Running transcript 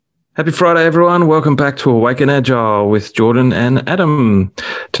Happy Friday, everyone. Welcome back to Awaken Agile with Jordan and Adam.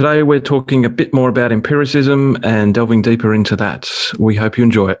 Today, we're talking a bit more about empiricism and delving deeper into that. We hope you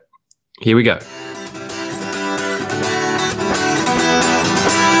enjoy it. Here we go.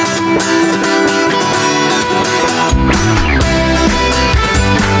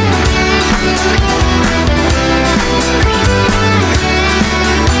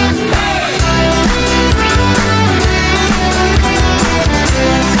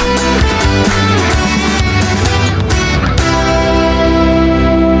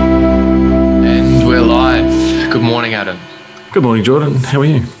 Good morning, Adam. Good morning, Jordan. How are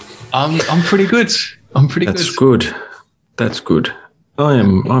you? I'm pretty good. That's good. That's good.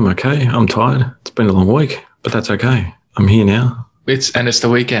 I'm okay. I'm tired. It's been a long week, but that's okay. I'm here now. It's the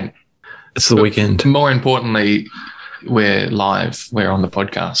weekend. It's the weekend. More importantly, we're live. We're on the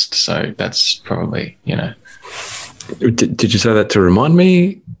podcast, so that's probably, Did you say that to remind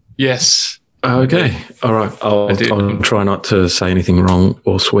me? Yes. Okay. All right. I'll try not to say anything wrong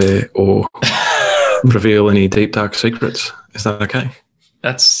or swear or reveal any deep, dark secrets. Is that okay?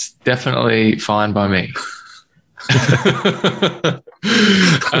 That's definitely fine by me.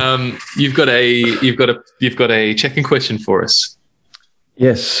 You've got a check-in question for us.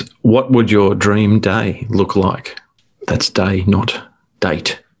 Yes. What would your dream day look like? That's day, not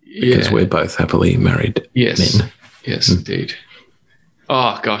date, because we're both happily married men. Yes, indeed.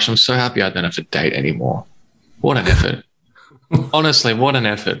 Oh gosh, I'm so happy I don't have to date anymore. What an effort. Honestly, what an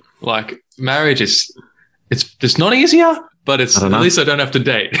effort. Like, marriage it's not easier, but at least I don't have to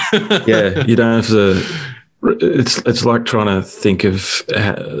date. Yeah, you don't have to. It's like trying to think of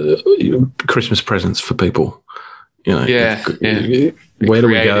Christmas presents for people. Yeah. Where do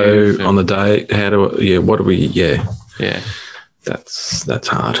we go on the day? What do we? Yeah. That's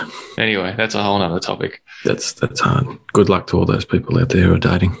hard. Anyway, that's a whole nother topic. That's hard. Good luck to all those people out there who are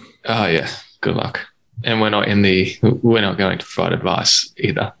dating. Oh yeah, good luck. And we're not going to provide advice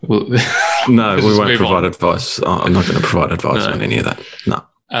either. No, we won't provide advice. I'm not going to provide advice on any of that. No.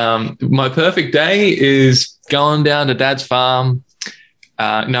 My perfect day is going down to Dad's farm.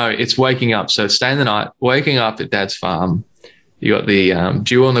 No, it's waking up. So staying the night, waking up at Dad's farm. You got the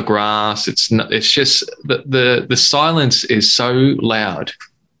dew on the grass. It's just the silence is so loud.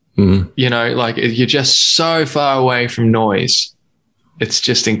 Mm. Like you're just so far away from noise. It's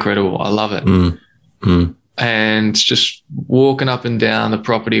just incredible. I love it. Mm. And just walking up and down the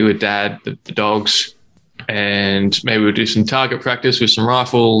property with Dad, the dogs, and maybe we'll do some target practice with some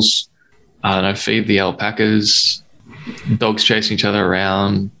rifles. I don't know, feed the alpacas, dogs chasing each other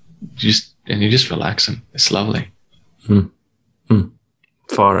around, and you're just relaxing. It's lovely.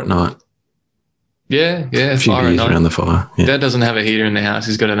 Fire at night. Yeah, a few fire beers at night. around the fire. Yeah. Dad doesn't have a heater in the house.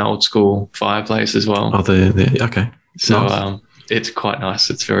 He's got an old school fireplace as well. Oh, okay. So nice. It's quite nice.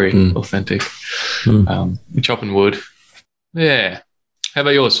 It's very authentic. Chopping wood. Yeah. How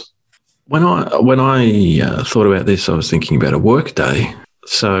about yours? When I thought about this, I was thinking about a work day.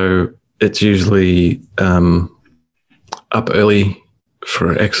 So it's usually up early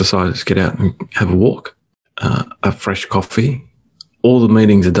for exercise, get out and have a walk, a fresh coffee. All the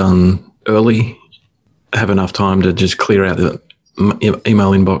meetings are done early, have enough time to just clear out the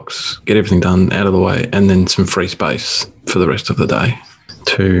email inbox, get everything done out of the way, and then some free space for the rest of the day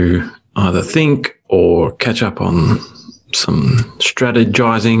to either think or catch up on some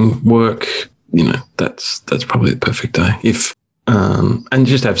strategizing work. That's probably the perfect day. And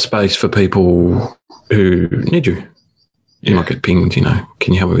just have space for people who need you. You might get pinged,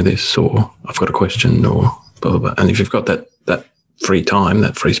 can you help me with this? Or I've got a question, or blah, blah, blah. And if you've got that free time,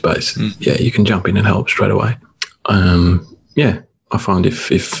 that free space, you can jump in and help straight away. I find if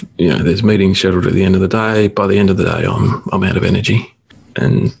there's meetings scheduled at the end of the day, by the end of the day, I'm out of energy,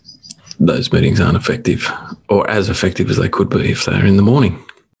 and those meetings aren't effective, or as effective as they could be if they're in the morning.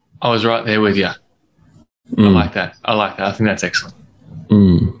 I was right there with you. I like that. I think that's excellent.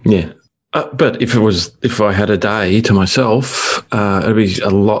 Yeah. But if I had a day to myself, it'd be a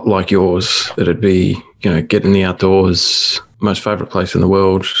lot like yours. It'd be, get in the outdoors, most favourite place in the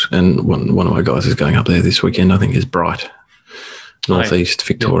world. And one of my guys is going up there this weekend, I think, is Bright, northeast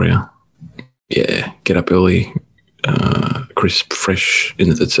Victoria. Yeah, get up early, crisp, fresh.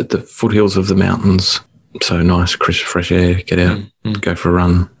 It's at the foothills of the mountains. So nice, crisp, fresh air. Get out, go for a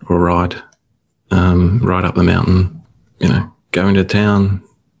run or a ride, ride up the mountain, go into town,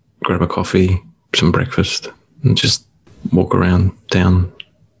 grab a coffee, some breakfast, and just walk around town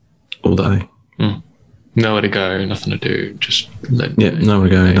all day. Nowhere to go, nothing to do, nowhere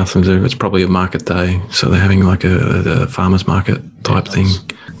to go, nothing to do. It's probably a market day, so they're having like a farmer's market type thing.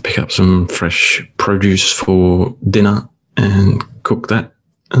 Pick up some fresh produce for dinner and cook that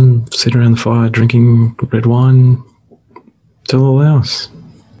and sit around the fire drinking red wine till all hours.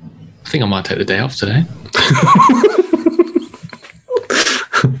 I think I might take the day off today.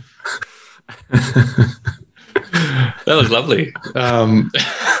 That was lovely.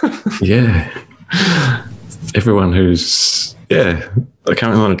 Yeah. Everyone who's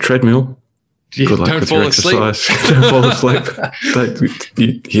currently on a treadmill. Good luck with your exercise. Don't fall asleep.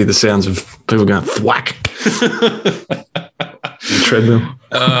 You hear the sounds of people going thwack. Treadmill.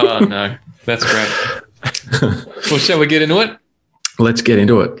 Oh no, that's great. Well, shall we get into it? Let's get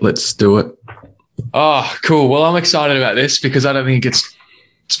into it. Let's do it. Oh, cool. Well, I'm excited about this because I don't think it gets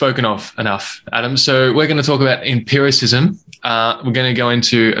spoken of enough, Adam. So we're going to talk about empiricism. We're going to go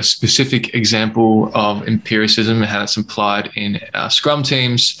into a specific example of empiricism and how it's applied in our Scrum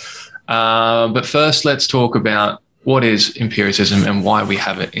teams. But first, let's talk about what is empiricism and why we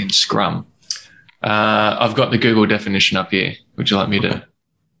have it in Scrum. I've got the Google definition up here. Would you like me to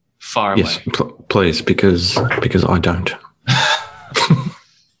fire away? Yes, please, because I don't.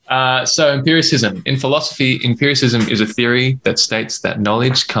 So empiricism. In philosophy, empiricism is a theory that states that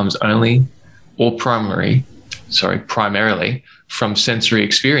knowledge comes only or primarily from sensory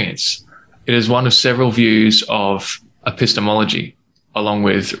experience. It is one of several views of epistemology, along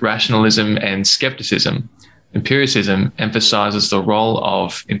with rationalism and skepticism. Empiricism emphasizes the role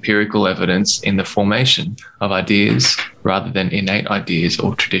of empirical evidence in the formation of ideas rather than innate ideas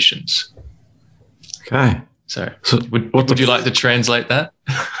or traditions. Okay. So would you like to translate that?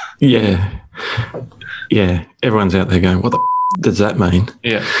 Yeah. Everyone's out there going, what the does that mean?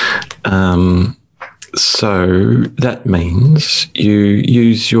 Yeah. So that means you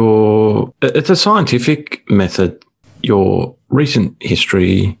use it's a scientific method, your recent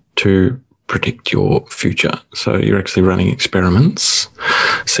history to predict your future. So you're actually running experiments,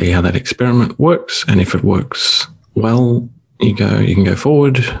 see how that experiment works, and if it works well, you can go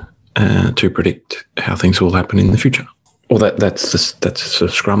forward to predict how things will happen in the future. Well, that's the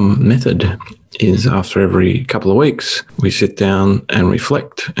Scrum method. Is after every couple of weeks we sit down and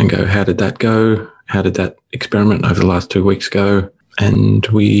reflect and go, how did that go? How did that experiment over the last 2 weeks go? And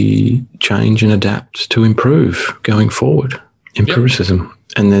we change and adapt to improve going forward. Empiricism. Yep.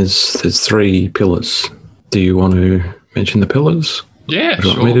 And there's 3 pillars. Do you want to mention the pillars? Yeah,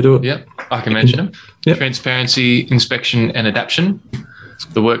 sure. Want me to do it? Yep, I can mention them. Yep. Transparency, inspection, and adaptation.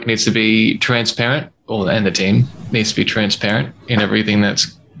 The work needs to be transparent, and the team needs to be transparent in everything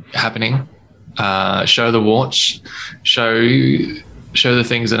that's happening. Show the warts, show the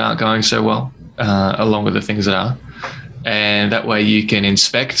things that aren't going so well, along with the things that are. And that way you can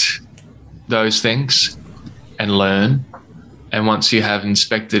inspect those things and learn. And once you have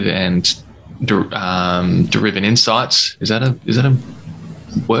inspected and deriven insights, is that a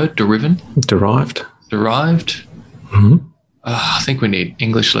word? Derived. Mm-hmm. I think we need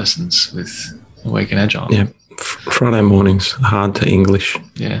English lessons with Awake and Agile. Yeah, Friday mornings, hard to English.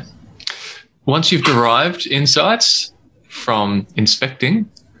 Yeah. Once you've derived insights from inspecting,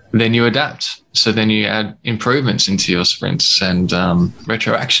 then you adapt. So then you add improvements into your sprints and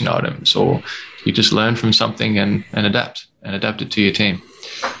retro action items, or you just learn from something and adapt it to your team.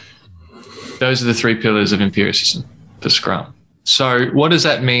 Those are the 3 pillars of empiricism for Scrum. So what does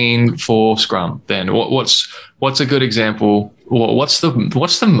that mean for Scrum then? What's a good example? What's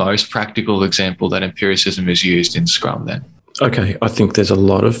the most practical example that empiricism is used in Scrum then? Okay, I think there's a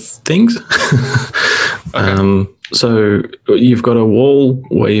lot of things. Okay. So you've got a wall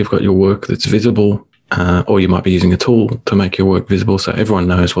where you've got your work that's visible, or you might be using a tool to make your work visible so everyone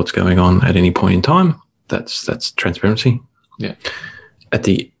knows what's going on at any point in time. That's transparency. Yeah. At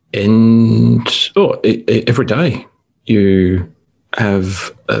the end, every day you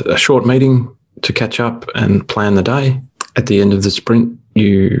have a short meeting to catch up and plan the day. At the end of the sprint,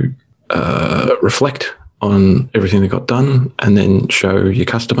 you reflect on everything that got done and then show your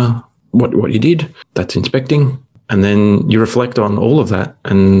customer what you did. That's inspecting. And then you reflect on all of that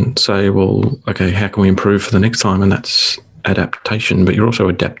and say, well, okay, how can we improve for the next time? And that's adaptation, but you're also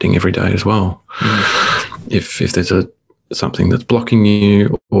adapting every day as well. Mm. If there's something that's blocking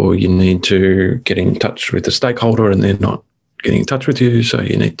you, or you need to get in touch with the stakeholder and they're not getting in touch with you, so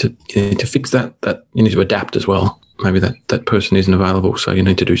you need to fix that you need to adapt as well. Maybe that person isn't available, so you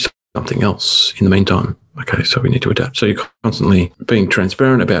need to do something else in the meantime. Okay, so we need to adapt. So you're constantly being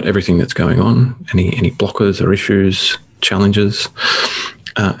transparent about everything that's going on, any blockers or issues, challenges,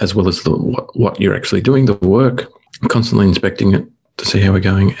 as well as what you're actually doing, the work, constantly inspecting it to see how we're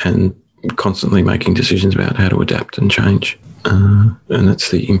going, and constantly making decisions about how to adapt and change. And that's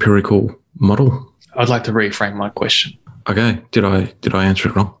the empirical model. I'd like to reframe my question. Okay, did I answer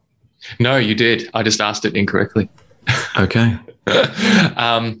it wrong? No, you did. I just asked it incorrectly. Okay.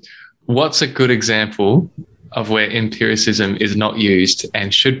 What's a good example of where empiricism is not used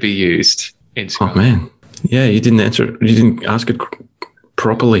and should be used in Scrum? Oh, man. Yeah, you didn't answer it. You didn't ask it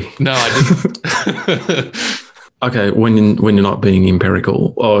properly. No, I didn't. Okay, when you're not being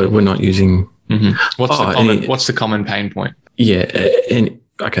empirical, or we're not using... What's the common pain point? Yeah.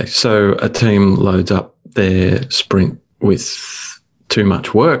 Okay, so a team loads up their sprint with too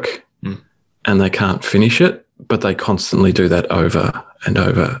much work and they can't finish it, but they constantly do that over and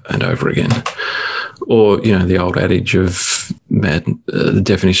over and over again. Or, the old adage of the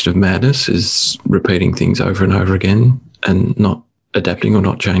definition of madness is repeating things over and over again and not adapting or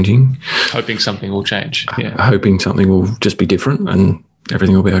not changing. Hoping something will change. Yeah. Hoping something will just be different and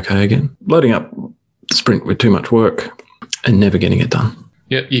everything will be okay again. Loading up the sprint with too much work and never getting it done.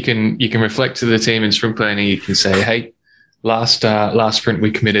 Yep, you can reflect to the team in sprint planning. You can say, hey, last sprint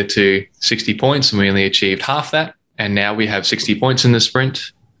we committed to 60 points and we only achieved half that. And now we have 60 points in the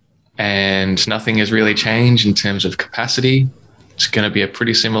sprint and nothing has really changed in terms of capacity. It's going to be a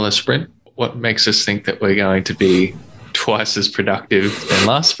pretty similar sprint. What makes us think that we're going to be twice as productive than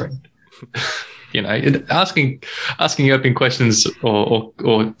last sprint? Asking open questions or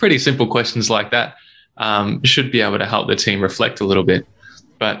pretty simple questions like that should be able to help the team reflect a little bit.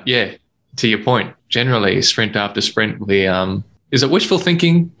 But yeah, to your point, generally sprint after sprint, is it wishful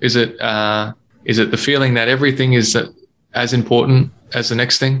thinking? Is it the feeling that everything is as important as the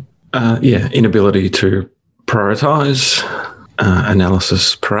next thing? Inability to prioritize,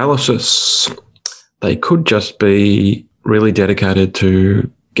 analysis paralysis. They could just be really dedicated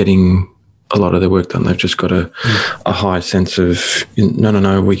to getting a lot of their work done. They've just got a high sense of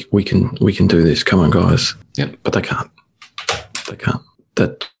no, we can do this. Come on, guys. Yep. But they can't.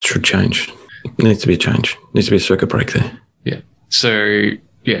 That should change. It needs to be a change. It needs to be a circuit break there. Yeah. So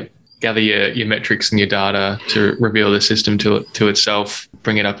gather your metrics and your data to reveal the system to itself.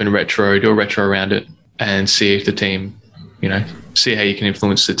 Bring it up in retro. Do a retro around it, and see if the team, see how you can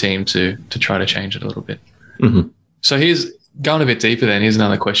influence the team to try to change it a little bit. Mm-hmm. So here's going a bit deeper. Then here's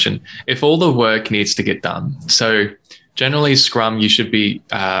another question: if all the work needs to get done, so generally Scrum, you should be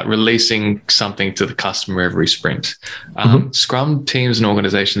releasing something to the customer every sprint. Scrum teams and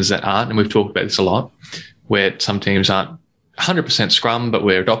organizations that aren't, and we've talked about this a lot, where some teams aren't 100% Scrum, but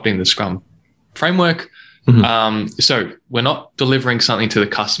we're adopting the Scrum framework. So we're not delivering something to the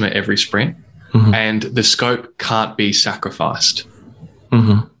customer every sprint, and the scope can't be sacrificed.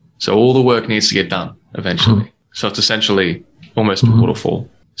 So all the work needs to get done eventually. So it's essentially almost a waterfall.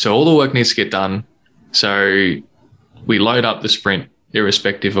 So all the work needs to get done. So we load up the sprint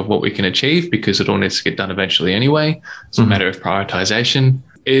irrespective of what we can achieve because it all needs to get done eventually anyway. It's a matter of prioritization.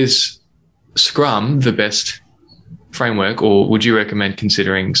 Is Scrum the best framework, or would you recommend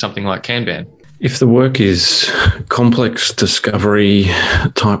considering something like Kanban? If the work is complex discovery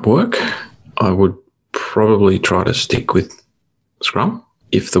type work, I would probably try to stick with Scrum.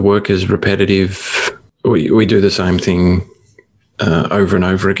 If the work is repetitive, we do the same thing over and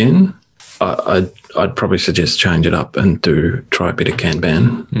over again, I'd probably suggest change it up and try a bit of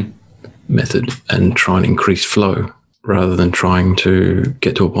Kanban method and try and increase flow rather than trying to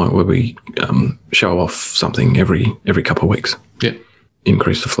get to a point where we show off something every couple of weeks. Yeah.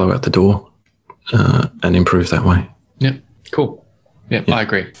 Increase the flow out the door and improve that way. Yeah, cool. Yeah, I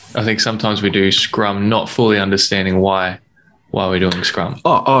agree. I think sometimes we do Scrum not fully understanding why we're doing Scrum.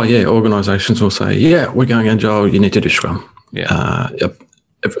 Oh yeah. Organisations will say, yeah, we're going Agile, you need to do Scrum. Yeah.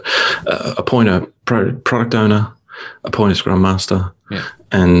 Appoint a product owner, appoint a Scrum Master,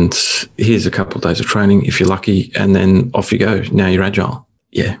 and here's a couple of days of training if you're lucky, and then off you go. Now you're Agile.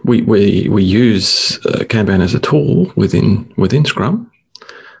 Yeah, we use Kanban as a tool within Scrum,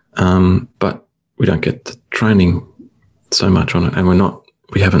 but we don't get the training so much on it, and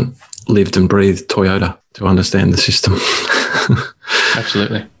we haven't lived and breathed Toyota to understand the system.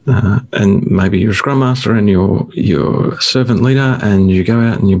 Absolutely. And maybe you're a Scrum Master and you're a servant leader and you go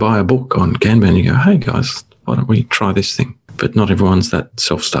out and you buy a book on Kanban and you go, hey guys, why don't we try this thing? But not everyone's that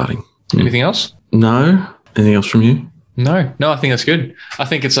self-starting. Anything else? No. Anything else from you? No, I think that's good. I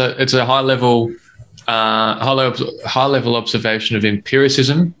think it's a high level observation of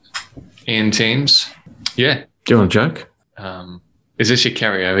empiricism in teams. Yeah. Do you want a joke? Is this your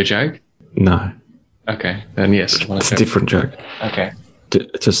carryover joke? No. Okay, then yes. It's a different joke. Okay.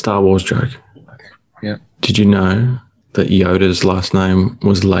 It's a Star Wars joke. Okay. Yeah. Did you know that Yoda's last name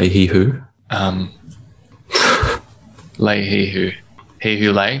was Leahy-Hoo? Leahy-Hoo. He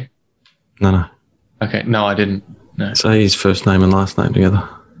who lay? No. Okay. No, I didn't. No. Say his first name and last name together.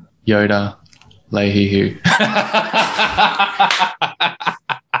 Yoda. Leahy-Hoo.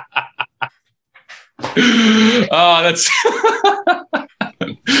 Oh, that's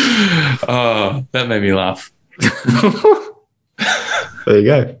oh, that made me laugh. There you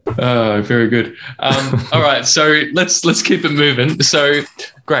go. Oh, very good. All right, so let's keep it moving. So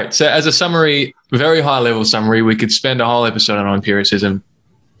great. So as a summary, very high level summary, we could spend a whole episode on empiricism,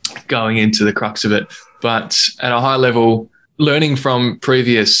 going into the crux of it. But at a high level, learning from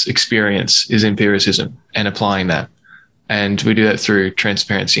previous experience is empiricism and applying that. And we do that through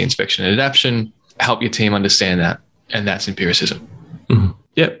transparency, inspection, and adaptation. Help your team understand that, and that's empiricism. Mm-hmm.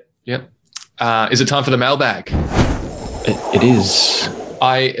 Yep. Is it time for the mailbag? It is.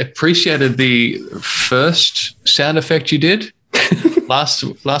 I appreciated the first sound effect you did last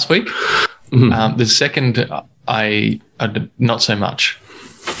week. Mm-hmm. The second, I not so much.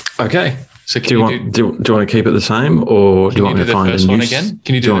 Okay. So do you want to keep it the same, or do you want me to find a new one again?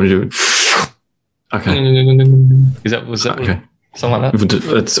 Can you do want me to do it? Okay. Was that okay? Something like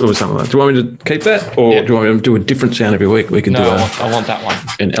that. It's always something like that. Do you want me to keep that, or do you want me to do a different sound every week? We can do. I want that one.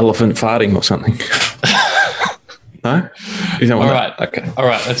 An elephant farting or something. No. You don't want that? Okay. All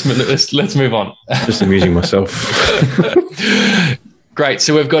right. Let's move on. Just amusing myself. Great.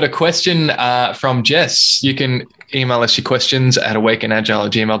 So we've got a question from Jess. You can email us your questions at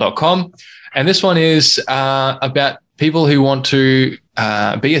awakenagile@gmail.com. And this one is about people who want to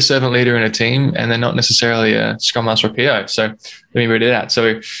be a servant leader in a team and they're not necessarily a Scrum Master or PO. So let me read it out.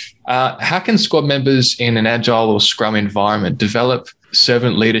 So how can squad members in an Agile or Scrum environment develop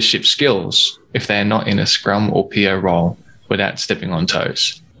servant leadership skills if they're not in a Scrum or PO role without stepping on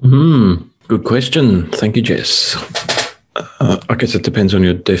toes? Good question. Thank you, Jess. I guess it depends on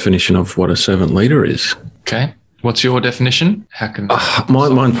your definition of what a servant leader is. Okay. What's your definition? How can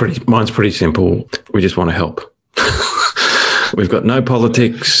mine's pretty simple. We just want to help. We've got no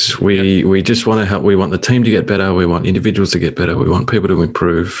politics. We just want to help. We want the team to get better. We want individuals to get better. We want people to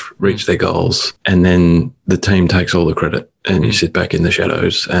improve, reach their goals, and then the team takes all the credit. And you sit back in the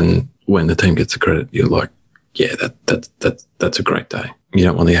shadows. And when the team gets the credit, you're like, yeah, that's a great day. You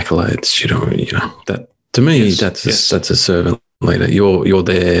don't want the accolades. You don't. That to me, that's a servant leader. You're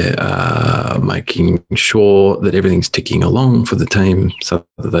there making sure that everything's ticking along for the team so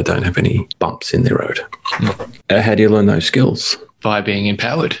that they don't have any bumps in their road. How do you learn those skills? By being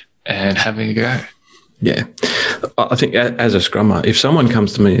empowered and having a go. Yeah. I think as a scrummer, if someone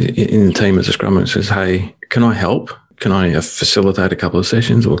comes to me in the team as a scrummer and says, hey, can I help? Can I facilitate a couple of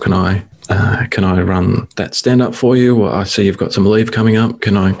sessions, or can I run that stand up for you? Or I see you've got some leave coming up.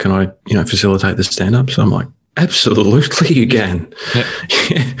 Can I facilitate the stand up? So I'm like, absolutely you can. Yep.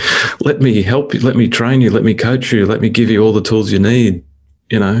 Yeah. Let me help you. Let me train you. Let me coach you. Let me give you all the tools you need.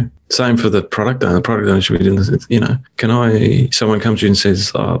 Same for the product owner. The product owner should be doing this. Someone comes to you and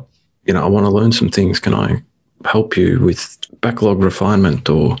says, I want to learn some things. Can I help you with backlog refinement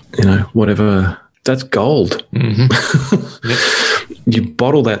or, whatever? That's gold. Mm-hmm. Yep. You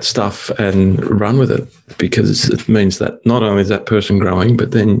bottle that stuff and run with it, because it means that not only is that person growing,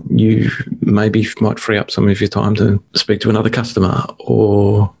 but then you maybe might free up some of your time to speak to another customer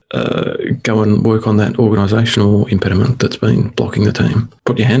or go and work on that organisational impediment that's been blocking the team.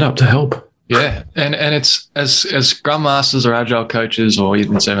 Put your hand up to help. Yeah, and it's as Scrum Masters or Agile coaches or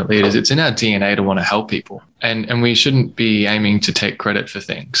even servant leaders, it's in our DNA to want to help people, and we shouldn't be aiming to take credit for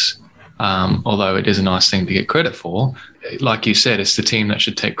things. Although it is a nice thing to get credit for. Like you said, it's the team that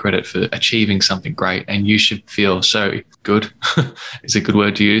should take credit for achieving something great, and you should feel so good, is a good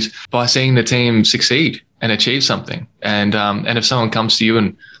word to use, by seeing the team succeed and achieve something. And if someone comes to you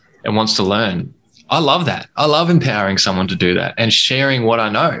and wants to learn, I love that. I love empowering someone to do that and sharing what I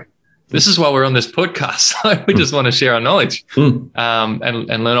know. This is why we're on this podcast. We just want to share our knowledge and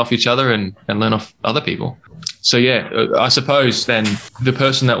learn off each other and learn off other people. So, yeah, I suppose then the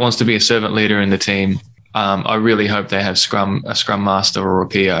person that wants to be a servant leader in the team, I really hope they have a Scrum Master or a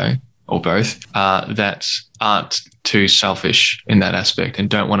PO or both that aren't too selfish in that aspect and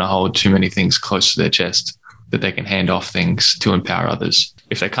don't want to hold too many things close to their chest, that they can hand off things to empower others.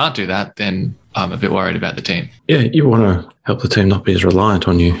 If they can't do that, then I'm a bit worried about the team. Yeah, you want to help the team not be as reliant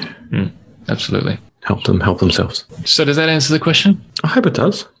on you. Absolutely. Help them help themselves. So does that answer the question? I hope it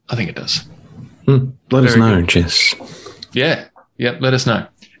does. I think it does. Let us know, Jess. Yeah, let us know.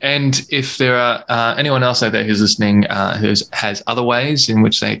 And if there are anyone else out there who's listening who has other ways in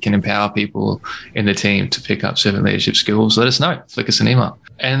which they can empower people in the team to pick up servant leadership skills, let us know. Flick us an email.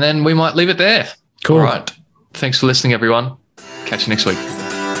 And then we might leave it there. Cool. All right. Thanks for listening, everyone. Catch you next week.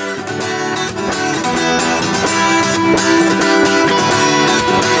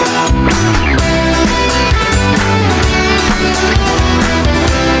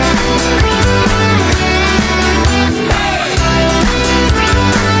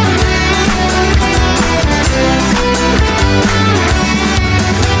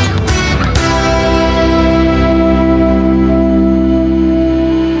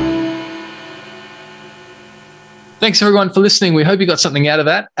 Thanks everyone for listening. We hope you got something out of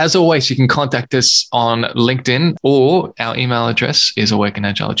that. As always, you can contact us on LinkedIn, or our email address is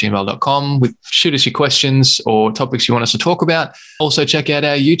awakenagile@gmail.com. Shoot us your questions or topics you want us to talk about. Also check out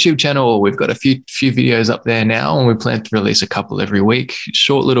our YouTube channel. We've got a few videos up there now, and we plan to release a couple every week.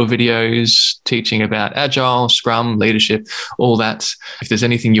 Short little videos teaching about Agile, Scrum, leadership, all that. If there's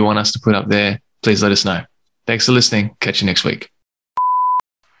anything you want us to put up there, please let us know. Thanks for listening. Catch you next week.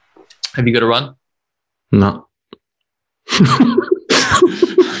 Have you got a run? No.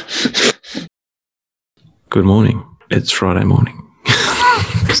 Good morning. It's Friday morning.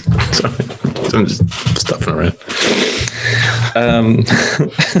 Sorry, I'm just stuffing around.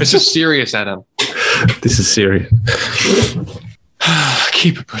 This is serious, Adam. This is serious.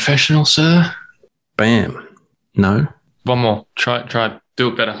 Keep it professional, sir. Bam. No. One more. Try. Do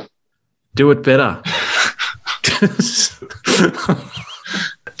it better. Do it better.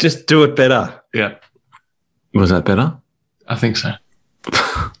 Just do it better. Yeah. Was that better? I think so.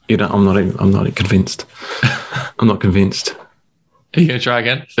 I'm not convinced. I'm not convinced. Are you going to try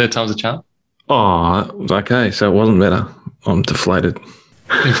again? Third time's a charm? Oh, okay. So it wasn't better. I'm deflated.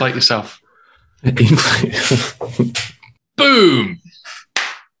 Inflate yourself. Boom.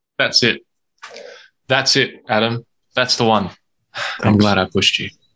 That's it. That's it, Adam. That's the one. I'm glad I pushed you.